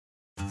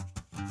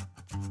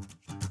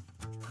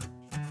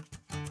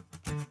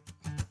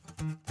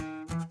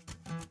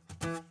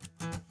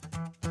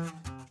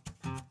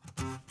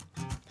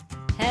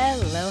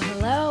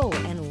Hello,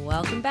 and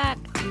welcome back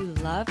to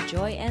Love,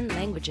 Joy, and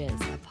Languages,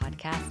 a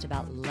podcast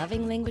about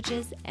loving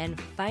languages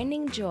and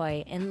finding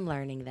joy in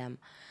learning them.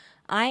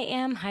 I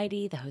am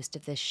Heidi, the host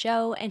of this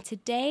show, and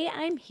today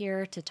I'm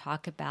here to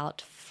talk about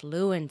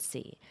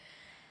fluency.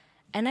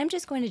 And I'm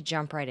just going to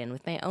jump right in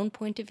with my own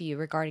point of view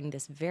regarding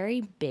this very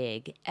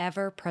big,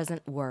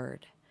 ever-present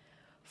word.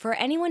 For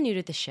anyone new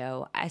to the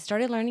show, I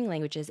started learning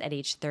languages at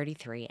age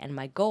 33, and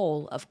my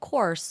goal, of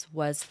course,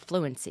 was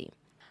fluency.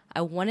 I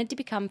wanted to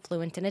become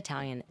fluent in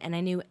Italian, and I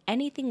knew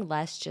anything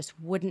less just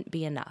wouldn't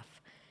be enough.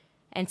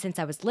 And since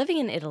I was living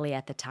in Italy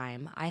at the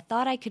time, I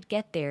thought I could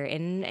get there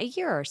in a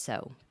year or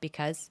so,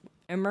 because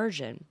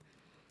immersion.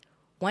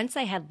 Once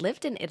I had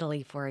lived in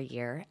Italy for a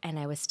year, and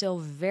I was still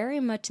very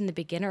much in the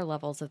beginner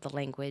levels of the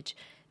language,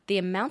 the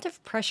amount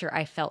of pressure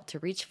I felt to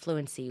reach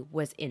fluency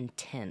was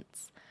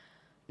intense.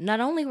 Not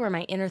only were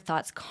my inner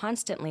thoughts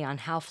constantly on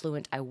how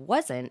fluent I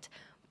wasn't,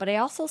 but I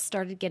also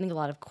started getting a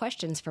lot of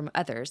questions from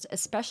others,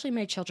 especially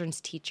my children's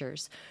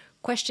teachers,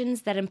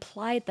 questions that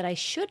implied that I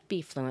should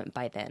be fluent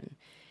by then.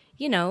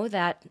 You know,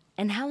 that,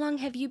 and how long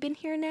have you been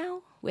here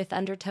now? With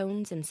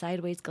undertones and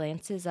sideways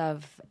glances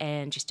of,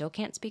 and you still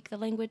can't speak the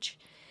language?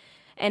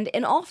 And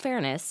in all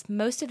fairness,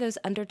 most of those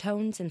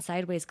undertones and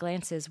sideways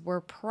glances were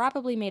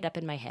probably made up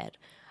in my head.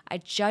 I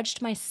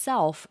judged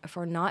myself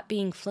for not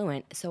being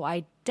fluent, so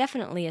I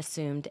definitely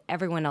assumed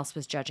everyone else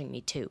was judging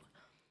me too.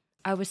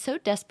 I was so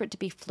desperate to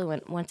be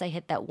fluent once I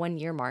hit that 1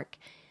 year mark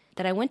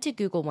that I went to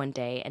Google one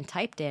day and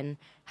typed in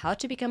how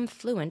to become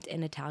fluent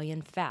in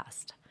Italian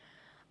fast.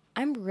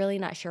 I'm really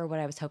not sure what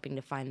I was hoping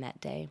to find that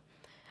day.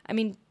 I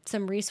mean,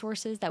 some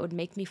resources that would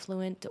make me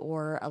fluent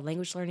or a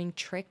language learning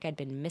trick I'd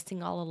been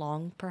missing all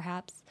along,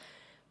 perhaps.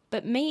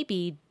 But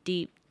maybe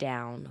deep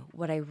down,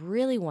 what I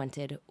really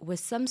wanted was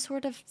some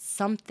sort of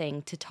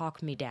something to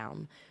talk me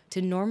down, to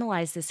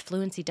normalize this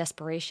fluency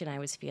desperation I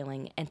was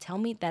feeling and tell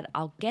me that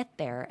I'll get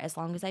there as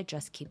long as I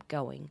just keep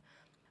going.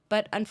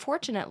 But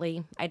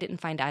unfortunately, I didn't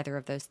find either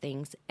of those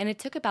things, and it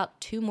took about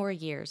 2 more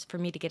years for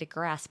me to get a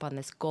grasp on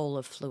this goal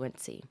of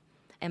fluency.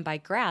 And by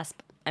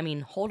grasp, I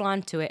mean hold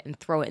on to it and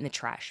throw it in the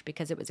trash,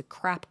 because it was a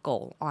crap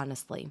goal,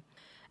 honestly.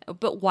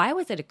 But why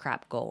was it a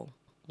crap goal?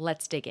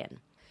 Let's dig in.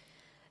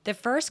 The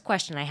first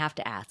question I have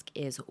to ask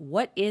is,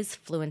 what is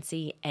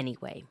fluency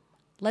anyway?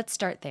 Let's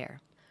start there.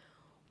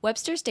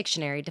 Webster's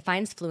dictionary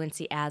defines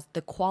fluency as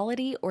the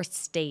quality or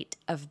state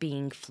of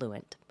being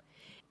fluent.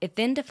 It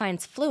then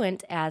defines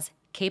fluent as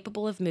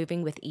capable of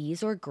moving with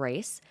ease or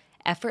grace,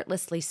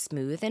 effortlessly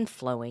smooth and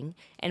flowing,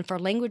 and for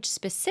language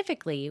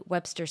specifically,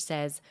 Webster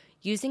says,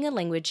 using a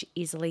language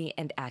easily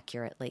and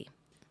accurately.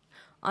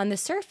 On the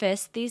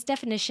surface, these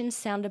definitions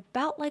sound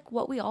about like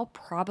what we all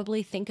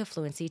probably think of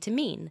fluency to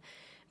mean,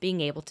 being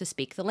able to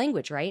speak the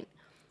language, right?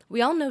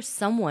 We all know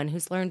someone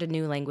who's learned a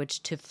new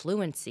language to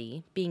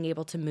fluency, being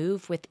able to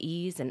move with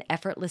ease and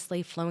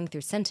effortlessly flowing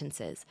through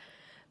sentences.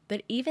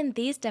 But even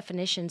these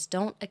definitions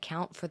don't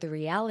account for the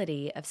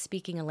reality of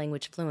speaking a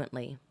language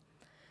fluently.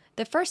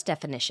 The first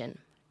definition,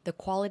 the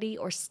quality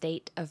or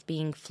state of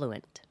being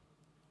fluent.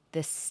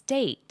 The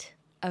state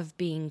of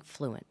being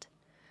fluent.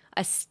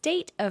 A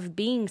state of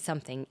being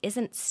something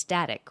isn't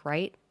static,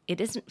 right? It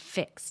isn't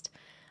fixed.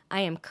 I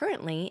am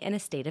currently in a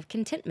state of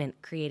contentment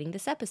creating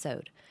this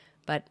episode,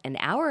 but an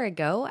hour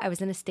ago I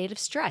was in a state of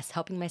stress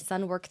helping my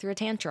son work through a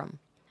tantrum.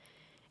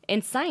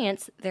 In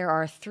science, there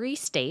are 3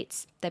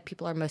 states that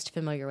people are most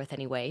familiar with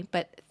anyway,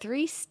 but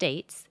 3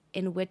 states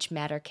in which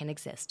matter can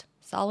exist: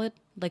 solid,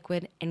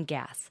 liquid, and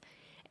gas.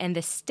 And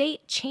the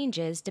state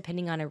changes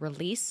depending on a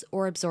release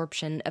or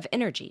absorption of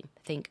energy.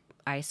 Think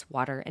ice,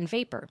 water, and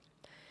vapor.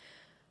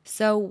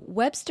 So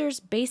Webster's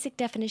basic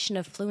definition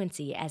of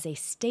fluency as a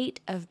state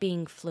of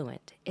being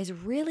fluent is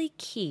really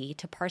key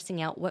to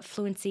parsing out what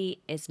fluency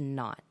is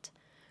not.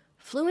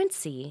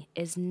 Fluency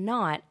is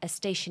not a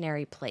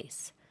stationary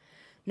place.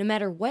 No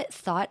matter what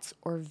thoughts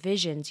or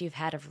visions you've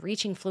had of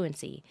reaching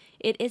fluency,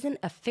 it isn't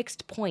a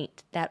fixed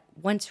point that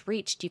once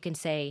reached you can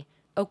say,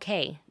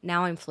 okay,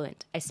 now I'm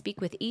fluent. I speak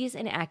with ease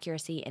and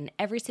accuracy in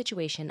every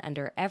situation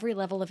under every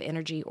level of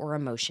energy or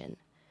emotion.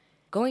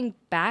 Going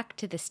back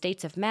to the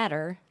states of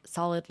matter,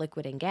 solid,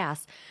 liquid, and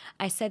gas,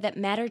 I said that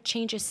matter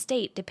changes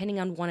state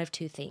depending on one of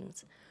 2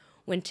 things.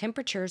 When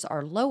temperatures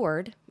are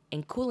lowered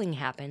and cooling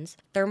happens,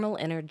 thermal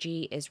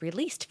energy is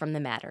released from the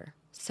matter.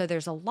 So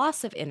there's a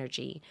loss of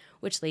energy,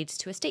 which leads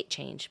to a state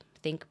change.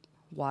 Think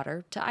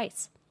water to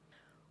ice.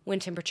 When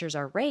temperatures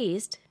are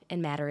raised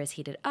and matter is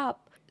heated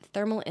up,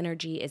 thermal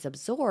energy is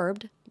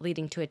absorbed,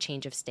 leading to a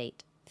change of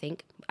state.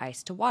 Think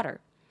ice to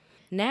water.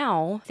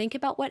 Now, think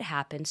about what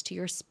happens to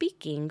your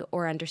speaking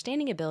or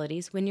understanding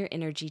abilities when your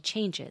energy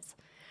changes.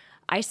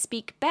 I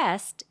speak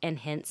best, and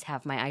hence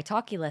have my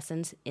italki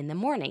lessons, in the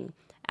morning.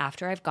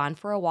 After I've gone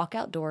for a walk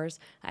outdoors,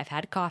 I've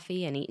had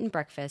coffee and eaten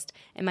breakfast,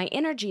 and my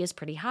energy is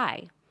pretty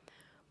high.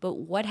 But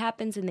what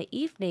happens in the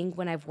evening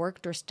when I've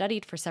worked or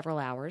studied for several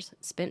hours,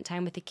 spent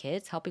time with the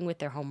kids, helping with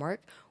their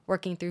homework,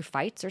 working through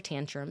fights or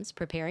tantrums,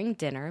 preparing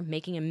dinner,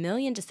 making a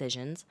million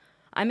decisions?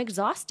 I'm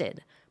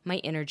exhausted. My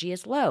energy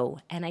is low,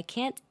 and I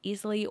can't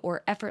easily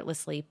or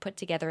effortlessly put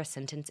together a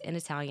sentence in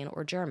Italian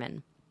or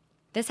German.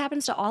 This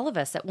happens to all of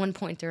us at one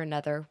point or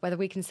another, whether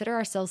we consider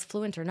ourselves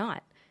fluent or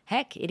not.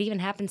 Heck, it even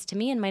happens to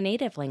me in my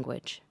native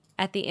language.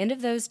 At the end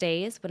of those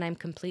days, when I'm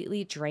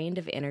completely drained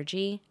of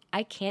energy,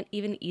 I can't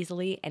even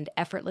easily and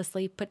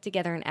effortlessly put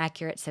together an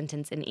accurate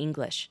sentence in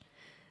English.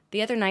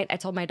 The other night, I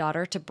told my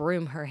daughter to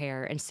broom her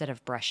hair instead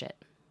of brush it.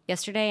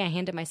 Yesterday, I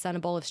handed my son a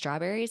bowl of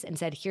strawberries and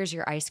said, "Here's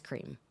your ice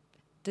cream."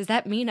 Does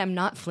that mean I'm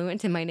not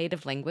fluent in my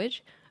native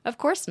language? Of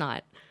course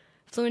not.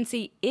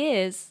 Fluency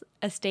is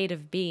a state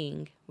of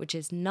being which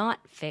is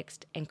not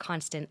fixed and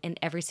constant in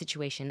every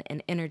situation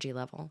and energy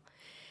level.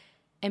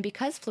 And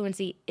because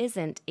fluency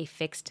isn't a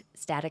fixed,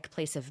 static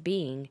place of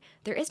being,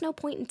 there is no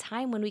point in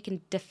time when we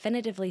can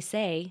definitively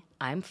say,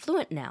 "I'm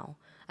fluent now.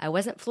 I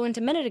wasn't fluent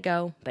a minute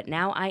ago, but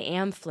now I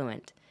am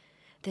fluent."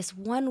 This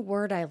one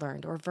word I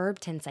learned or verb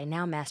tense I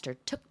now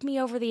mastered took me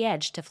over the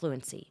edge to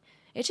fluency.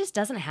 It just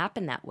doesn't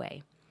happen that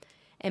way.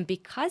 And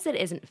because it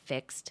isn't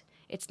fixed,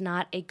 it's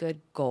not a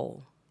good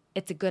goal.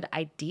 It's a good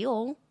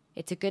ideal.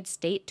 It's a good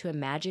state to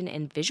imagine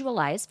and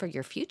visualize for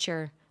your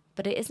future,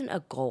 but it isn't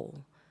a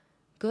goal.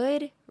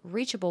 Good,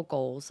 reachable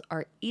goals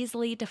are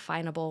easily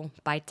definable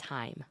by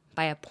time,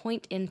 by a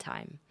point in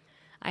time.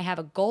 I have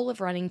a goal of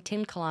running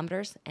 10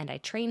 kilometers and I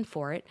train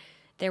for it.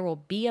 There will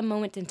be a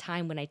moment in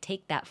time when I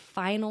take that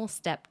final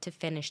step to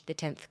finish the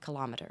 10th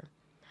kilometer.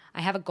 I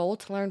have a goal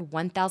to learn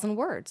 1,000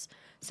 words,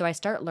 so I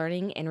start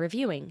learning and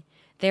reviewing.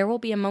 There will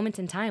be a moment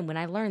in time when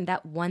I learn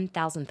that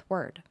 1,000th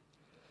word.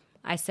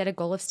 I set a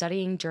goal of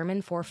studying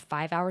German for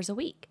 5 hours a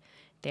week.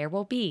 There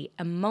will be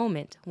a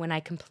moment when I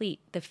complete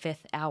the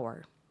 5th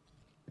hour.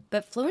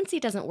 But fluency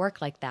doesn't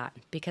work like that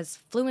because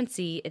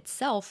fluency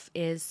itself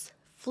is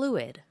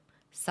fluid.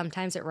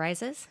 Sometimes it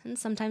rises and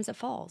sometimes it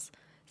falls.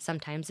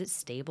 Sometimes it's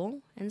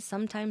stable and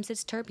sometimes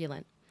it's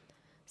turbulent.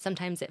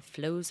 Sometimes it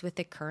flows with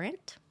the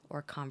current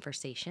or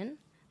conversation,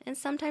 and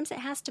sometimes it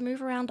has to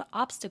move around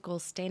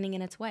obstacles standing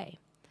in its way.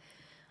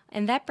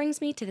 And that brings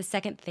me to the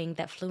second thing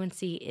that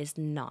fluency is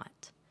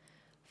not.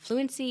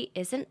 Fluency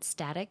isn't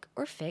static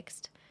or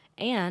fixed,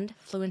 and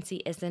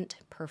fluency isn't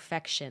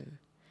perfection.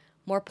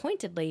 More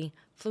pointedly,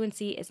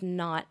 fluency is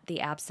not the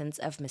absence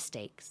of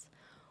mistakes.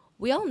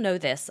 We all know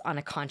this on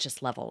a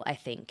conscious level, I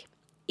think.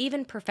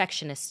 Even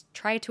perfectionists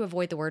try to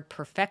avoid the word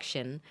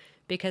perfection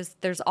because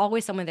there's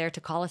always someone there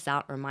to call us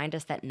out, remind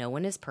us that no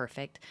one is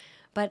perfect.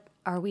 But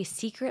are we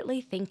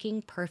secretly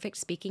thinking perfect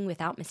speaking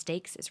without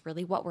mistakes is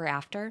really what we're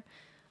after?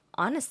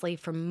 Honestly,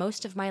 for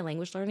most of my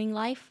language learning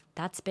life,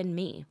 that's been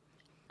me.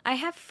 I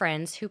have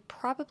friends who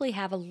probably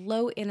have a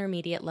low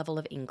intermediate level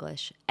of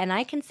English, and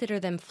I consider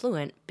them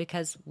fluent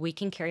because we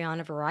can carry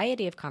on a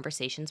variety of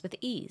conversations with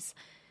ease.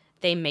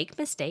 They make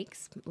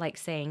mistakes, like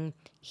saying,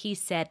 "he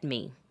said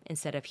me,"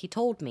 instead of "he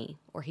told me,"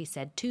 or "he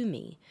said to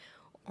me."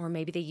 Or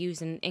maybe they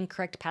use an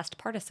incorrect past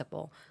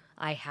participle,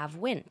 "I have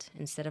went,"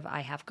 instead of "I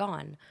have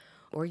gone,"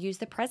 or use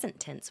the present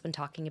tense when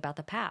talking about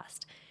the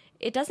past.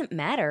 It doesn't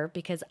matter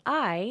because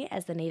I,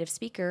 as the native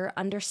speaker,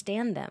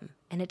 understand them,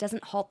 and it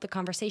doesn't halt the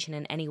conversation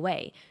in any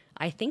way.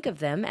 I think of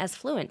them as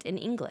fluent in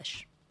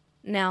English.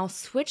 Now,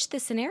 switch the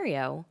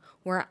scenario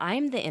where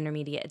I'm the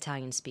intermediate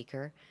Italian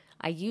speaker.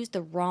 I use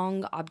the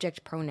wrong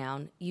object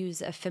pronoun,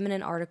 use a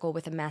feminine article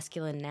with a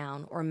masculine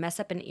noun, or mess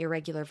up an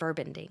irregular verb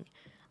ending.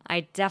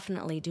 I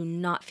definitely do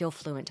not feel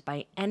fluent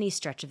by any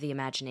stretch of the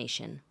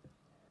imagination.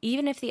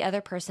 Even if the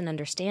other person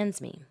understands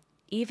me,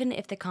 even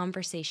if the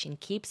conversation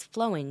keeps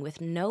flowing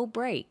with no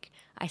break,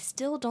 I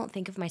still don't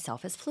think of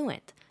myself as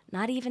fluent,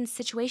 not even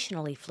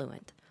situationally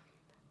fluent.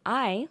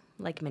 I,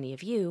 like many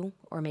of you,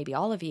 or maybe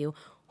all of you,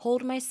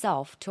 hold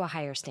myself to a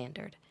higher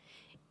standard.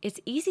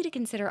 It's easy to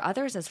consider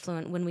others as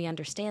fluent when we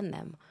understand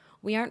them.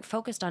 We aren't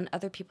focused on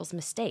other people's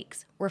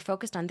mistakes. We're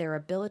focused on their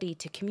ability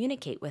to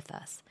communicate with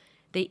us,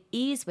 the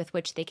ease with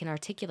which they can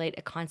articulate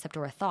a concept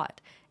or a thought,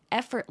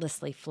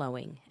 effortlessly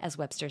flowing, as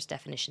Webster's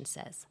definition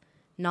says,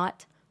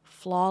 not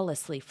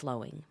flawlessly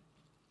flowing.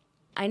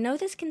 I know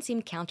this can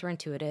seem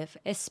counterintuitive,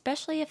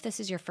 especially if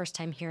this is your first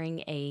time hearing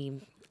a,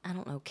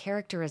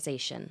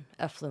 characterization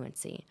of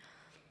fluency.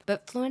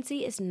 But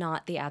fluency is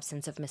not the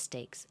absence of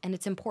mistakes, and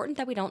it's important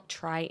that we don't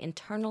try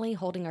internally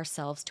holding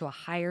ourselves to a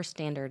higher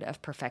standard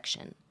of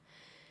perfection.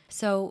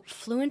 So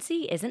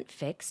fluency isn't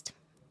fixed,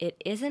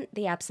 it isn't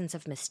the absence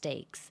of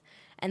mistakes,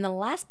 and the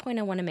last point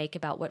I want to make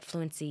about what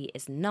fluency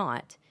is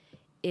not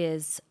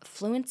is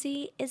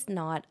fluency is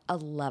not a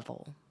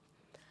level.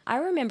 I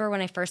remember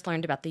when I first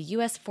learned about the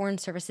U.S. Foreign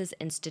Services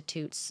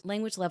Institute's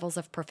language levels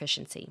of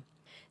proficiency.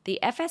 The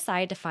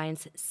FSI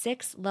defines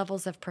 6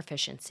 levels of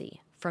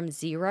proficiency, from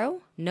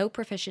 0, no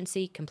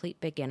proficiency,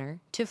 complete beginner,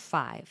 to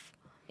 5.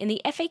 In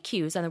the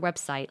FAQs on the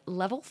website,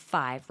 level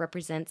 5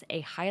 represents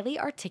a highly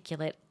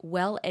articulate,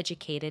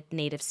 well-educated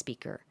native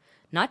speaker.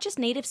 Not just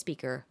native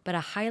speaker, but a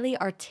highly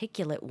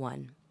articulate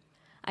one.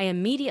 I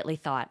immediately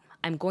thought,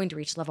 I'm going to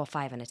reach level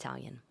 5 in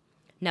Italian.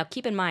 Now,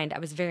 keep in mind, I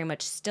was very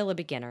much still a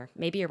beginner,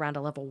 maybe around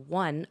a level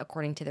 1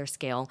 according to their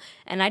scale,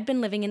 and I'd been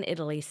living in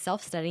Italy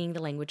self-studying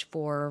the language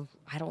for,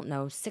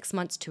 6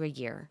 months to a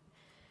year.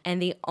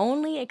 And the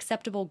only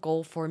acceptable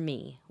goal for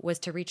me was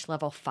to reach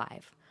level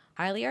 5,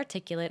 highly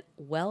articulate,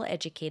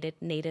 well-educated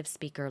native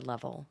speaker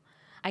level.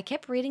 I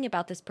kept reading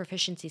about this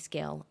proficiency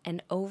scale,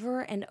 and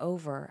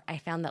over I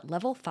found that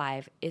level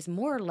 5 is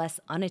more or less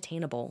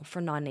unattainable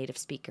for non-native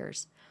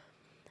speakers.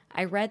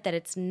 I read that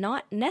it's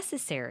not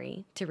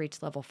necessary to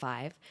reach level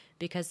 5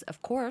 because,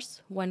 of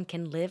course, one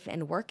can live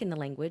and work in the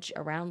language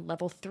around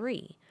level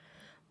 3.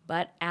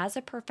 But as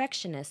a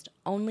perfectionist,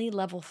 only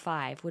level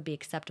 5 would be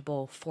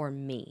acceptable for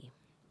me.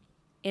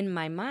 In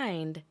my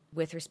mind,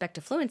 with respect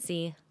to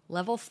fluency,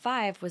 level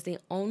 5 was the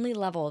only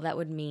level that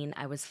would mean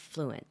I was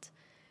fluent.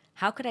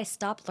 How could I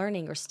stop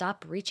learning or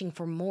stop reaching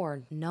for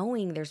more,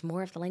 knowing there's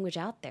more of the language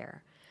out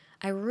there?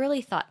 I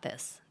really thought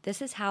this.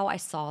 This is how I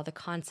saw the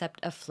concept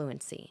of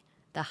fluency,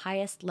 the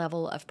highest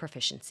level of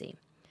proficiency.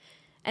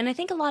 And I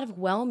think a lot of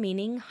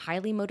well-meaning,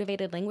 highly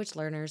motivated language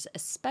learners,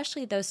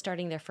 especially those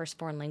starting their first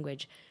foreign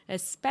language,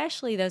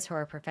 especially those who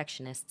are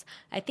perfectionists,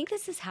 I think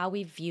this is how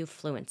we view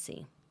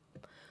fluency.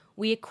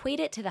 We equate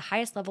it to the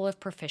highest level of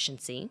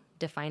proficiency,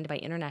 defined by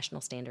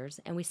international standards,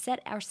 and we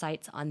set our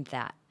sights on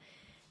that.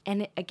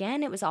 And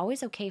again, it was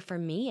always okay for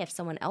me if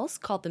someone else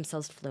called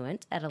themselves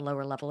fluent at a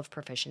lower level of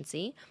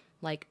proficiency,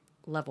 like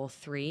level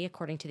 3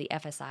 according to the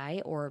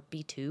FSI or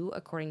B2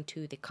 according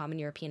to the Common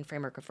European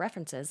Framework of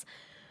References.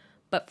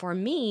 But for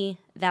me,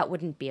 that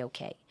wouldn't be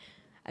okay.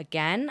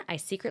 Again, I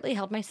secretly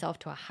held myself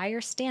to a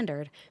higher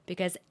standard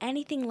because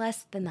anything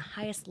less than the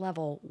highest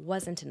level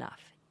wasn't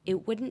enough.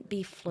 It wouldn't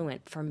be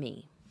fluent for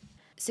me.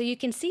 So you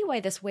can see why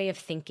this way of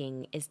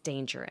thinking is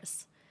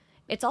dangerous.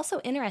 It's also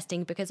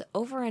interesting because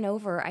over and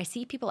over, I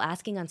see people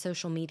asking on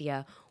social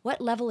media,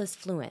 what level is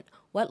fluent?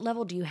 What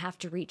level do you have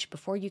to reach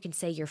before you can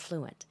say you're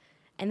fluent?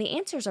 And the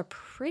answers are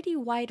pretty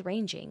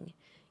wide-ranging.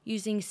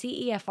 Using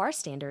CEFR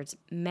standards,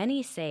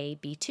 many say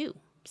B2,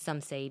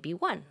 some say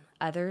B1,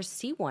 others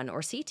C1 or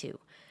C2,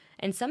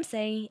 and some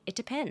say it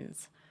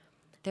depends.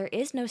 There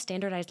is no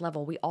standardized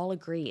level we all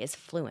agree is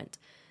fluent.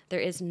 There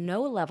is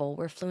no level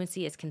where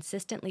fluency is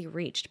consistently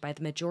reached by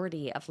the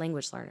majority of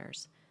language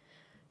learners.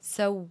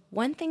 So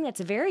one thing that's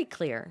very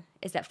clear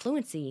is that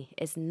fluency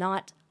is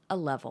not a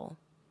level.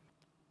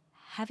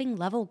 Having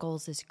level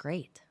goals is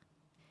great.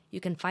 You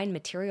can find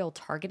material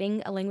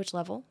targeting a language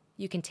level,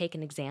 you can take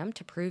an exam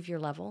to prove your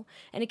level,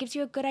 and it gives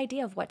you a good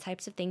idea of what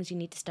types of things you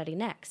need to study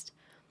next.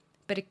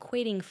 But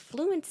equating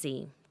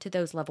fluency to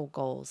those level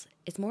goals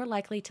is more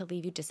likely to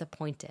leave you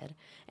disappointed,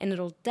 and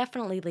it'll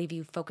definitely leave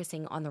you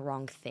focusing on the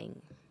wrong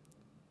thing.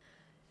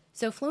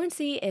 So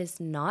fluency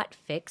is not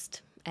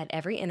fixed at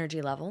every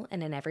energy level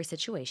and in every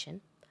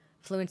situation.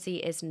 Fluency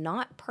is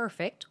not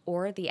perfect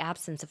or the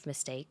absence of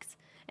mistakes,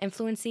 and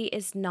fluency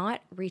is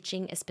not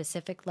reaching a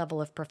specific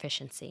level of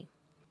proficiency.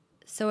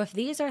 So if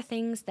these are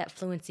things that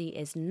fluency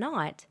is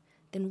not,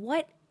 then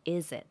what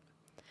is it?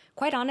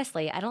 Quite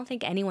honestly, I don't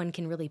think anyone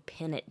can really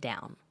pin it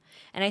down.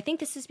 And I think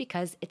this is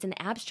because it's an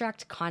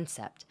abstract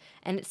concept,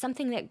 and it's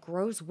something that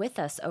grows with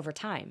us over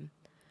time.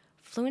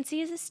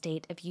 Fluency is a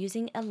state of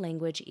using a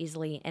language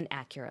easily and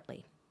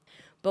accurately.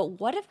 But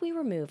what if we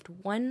removed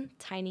one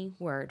tiny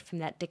word from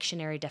that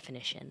dictionary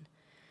definition?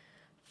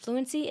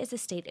 Fluency is a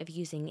state of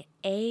using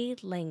a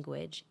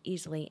language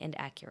easily and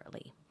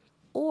accurately.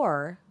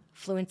 Or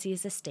fluency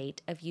is a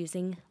state of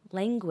using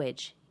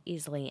language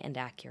easily and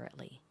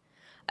accurately.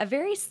 A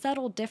very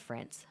subtle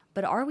difference,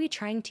 but are we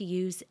trying to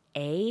use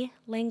a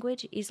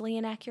language easily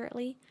and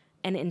accurately?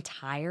 An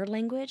entire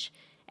language?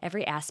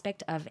 Every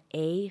aspect of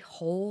a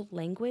whole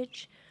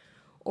language?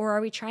 Or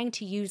are we trying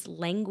to use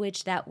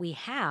language that we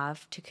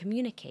have to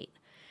communicate?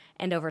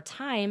 And over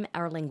time,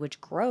 our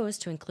language grows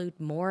to include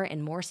more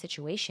and more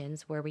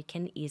situations where we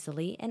can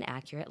easily and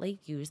accurately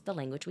use the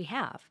language we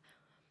have.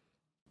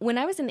 When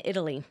I was in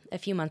Italy a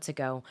few months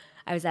ago,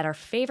 I was at our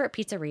favorite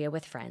pizzeria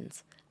with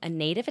friends, a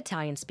native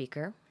Italian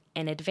speaker,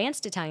 an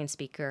advanced Italian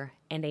speaker,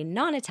 and a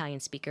non-Italian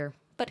speaker,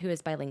 but who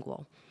is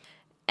bilingual.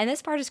 And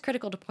this part is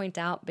critical to point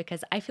out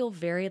because I feel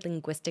very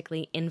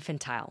linguistically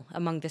infantile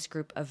among this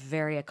group of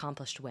very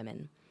accomplished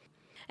women.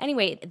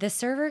 Anyway, the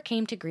server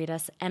came to greet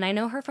us, and I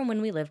know her from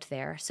when we lived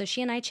there, so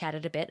she and I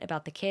chatted a bit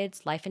about the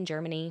kids, life in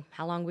Germany,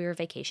 how long we were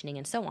vacationing,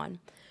 and so on.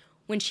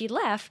 When she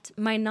left,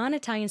 my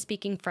non-Italian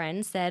speaking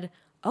friend said,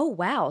 "Oh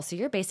wow, so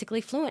you're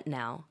basically fluent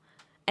now."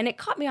 And it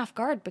caught me off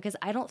guard because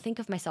I don't think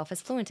of myself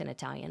as fluent in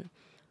Italian.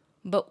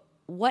 But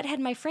what had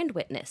my friend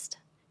witnessed?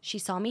 She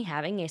saw me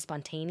having a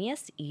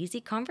spontaneous,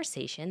 easy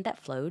conversation that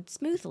flowed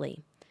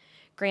smoothly.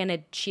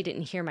 Granted, she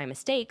didn't hear my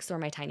mistakes or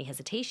my tiny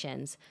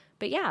hesitations,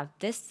 but yeah,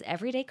 this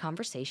everyday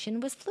conversation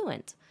was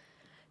fluent.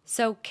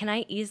 So can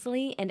I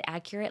easily and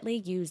accurately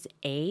use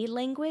a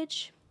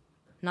language?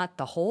 Not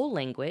the whole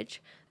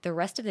language. The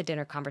rest of the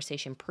dinner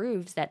conversation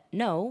proves that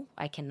no,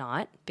 I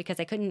cannot, because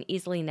I couldn't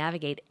easily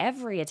navigate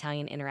every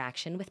Italian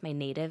interaction with my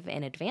native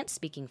and advanced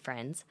speaking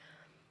friends.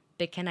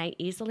 But can I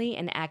easily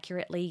and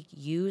accurately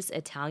use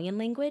Italian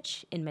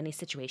language in many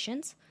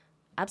situations?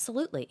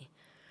 Absolutely.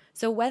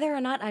 So whether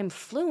or not I'm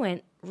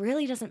fluent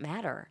really doesn't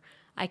matter.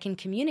 I can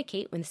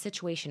communicate when the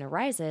situation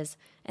arises,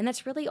 and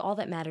that's really all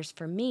that matters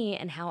for me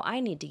and how I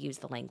need to use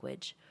the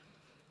language.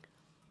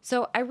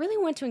 So I really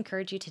want to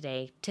encourage you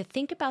today to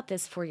think about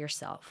this for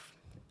yourself.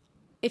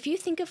 If you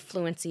think of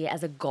fluency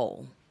as a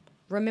goal,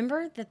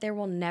 remember that there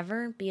will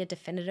never be a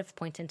definitive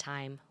point in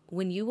time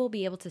when you will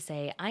be able to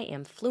say, I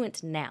am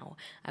fluent now.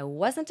 I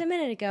wasn't a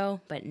minute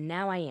ago, but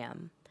now I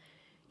am.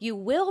 You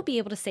will be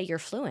able to say you're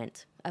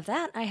fluent. Of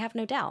that, I have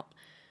no doubt.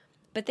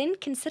 But then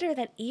consider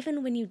that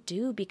even when you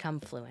do become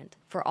fluent,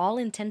 for all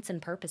intents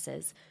and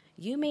purposes,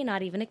 you may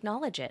not even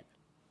acknowledge it,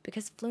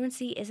 because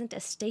fluency isn't a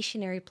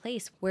stationary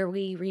place where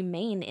we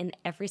remain in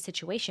every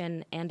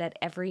situation and at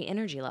every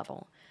energy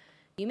level.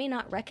 You may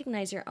not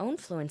recognize your own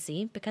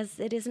fluency because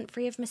it isn't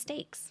free of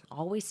mistakes,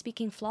 always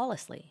speaking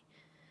flawlessly.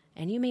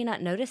 And you may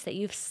not notice that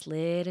you've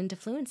slid into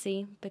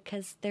fluency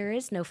because there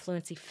is no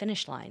fluency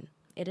finish line.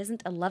 It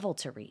isn't a level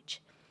to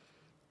reach.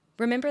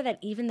 Remember that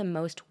even the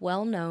most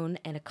well-known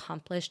and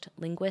accomplished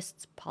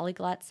linguists,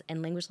 polyglots,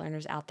 and language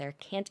learners out there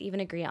can't even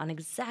agree on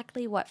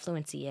exactly what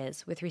fluency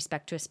is with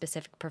respect to a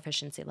specific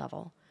proficiency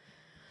level.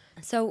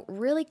 So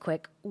really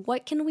quick,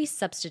 what can we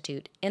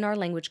substitute in our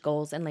language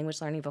goals and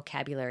language learning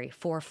vocabulary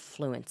for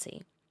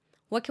fluency?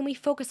 What can we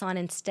focus on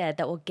instead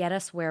that will get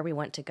us where we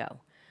want to go?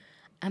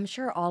 I'm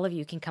sure all of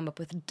you can come up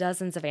with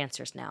dozens of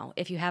answers now,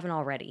 if you haven't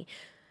already.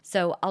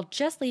 So I'll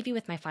just leave you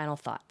with my final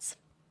thoughts.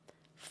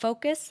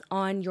 Focus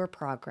on your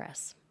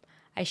progress.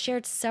 I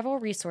shared several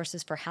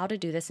resources for how to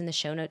do this in the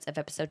show notes of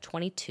episode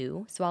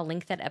 22, so I'll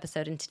link that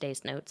episode in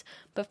today's notes,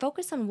 but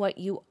focus on what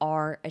you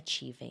are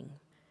achieving.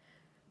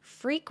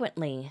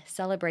 Frequently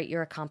celebrate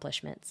your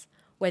accomplishments,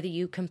 whether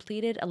you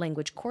completed a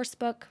language course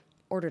book,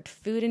 ordered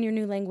food in your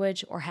new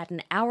language, or had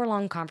an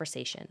hour-long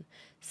conversation.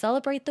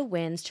 Celebrate the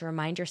wins to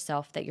remind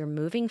yourself that you're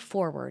moving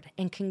forward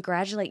and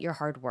congratulate your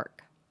hard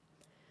work.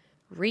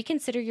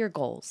 Reconsider your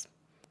goals.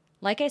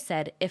 Like I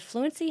said, if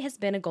fluency has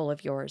been a goal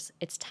of yours,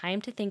 it's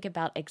time to think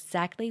about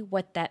exactly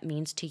what that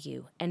means to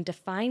you and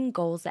define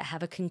goals that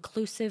have a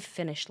conclusive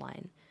finish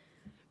line.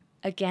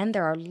 Again,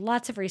 there are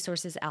lots of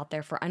resources out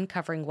there for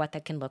uncovering what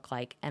that can look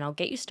like, and I'll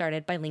get you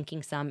started by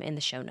linking some in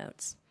the show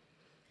notes.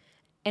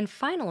 And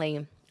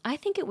finally, I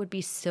think it would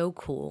be so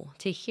cool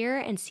to hear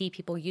and see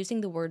people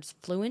using the words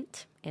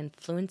fluent and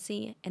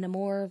fluency in a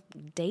more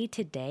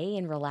day-to-day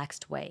and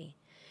relaxed way.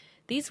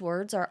 These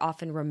words are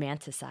often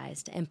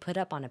romanticized and put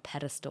up on a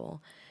pedestal,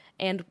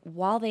 and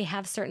while they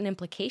have certain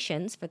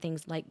implications for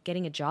things like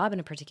getting a job in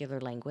a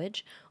particular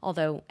language,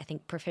 although I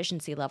think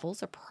proficiency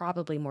levels are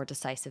probably more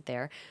decisive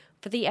there,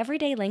 for the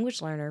everyday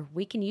language learner,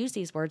 we can use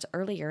these words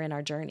earlier in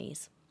our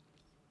journeys.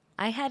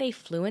 I had a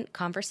fluent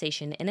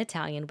conversation in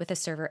Italian with a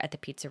server at the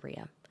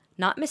pizzeria.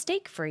 Not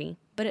mistake-free,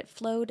 but it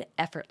flowed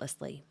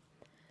effortlessly.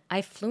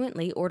 I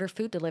fluently order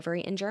food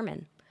delivery in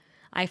German.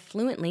 I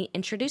fluently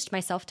introduced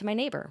myself to my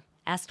neighbor,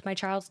 asked my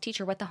child's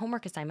teacher what the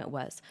homework assignment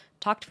was,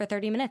 talked for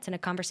 30 minutes in a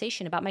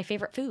conversation about my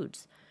favorite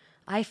foods.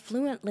 I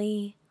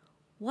fluently...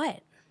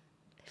 what?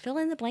 Fill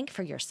in the blank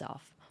for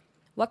yourself.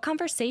 What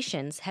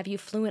conversations have you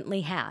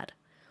fluently had?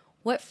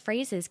 What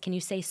phrases can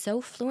you say so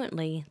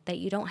fluently that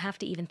you don't have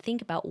to even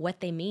think about what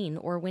they mean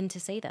or when to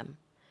say them?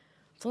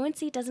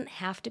 Fluency doesn't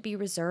have to be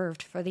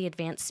reserved for the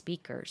advanced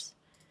speakers.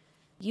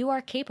 You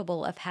are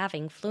capable of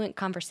having fluent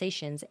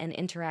conversations and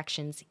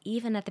interactions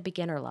even at the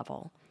beginner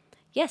level.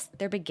 Yes,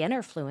 they're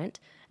beginner fluent,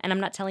 and I'm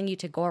not telling you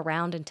to go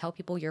around and tell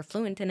people you're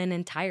fluent in an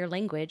entire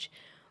language,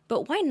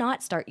 but why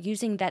not start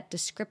using that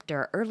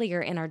descriptor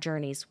earlier in our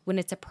journeys when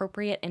it's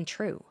appropriate and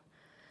true?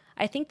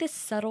 I think this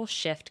subtle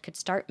shift could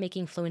start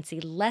making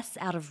fluency less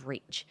out of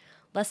reach,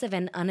 less of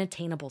an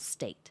unattainable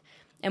state,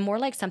 and more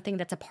like something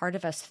that's a part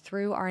of us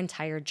through our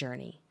entire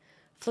journey.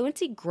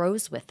 Fluency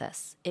grows with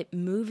us. It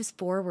moves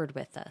forward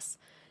with us.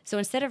 So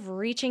instead of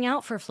reaching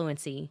out for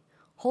fluency,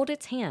 hold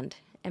its hand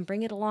and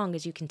bring it along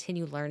as you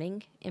continue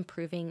learning,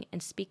 improving,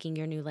 and speaking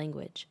your new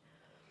language.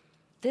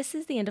 This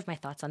is the end of my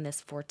thoughts on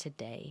this for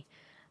today.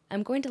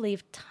 I'm going to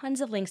leave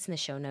tons of links in the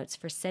show notes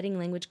for setting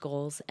language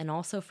goals and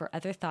also for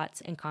other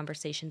thoughts and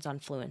conversations on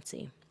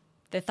fluency.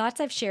 The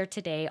thoughts I've shared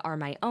today are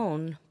my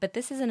own, but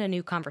this isn't a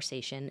new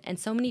conversation, and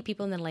so many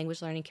people in the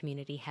language learning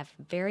community have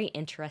very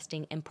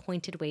interesting and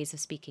pointed ways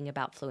of speaking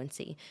about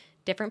fluency,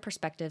 different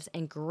perspectives,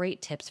 and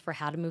great tips for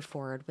how to move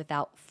forward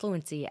without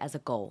fluency as a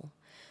goal.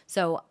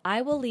 So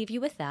I will leave you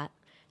with that.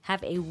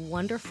 Have a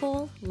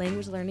wonderful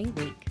language learning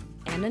week,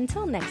 and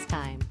until next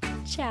time,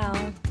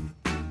 ciao!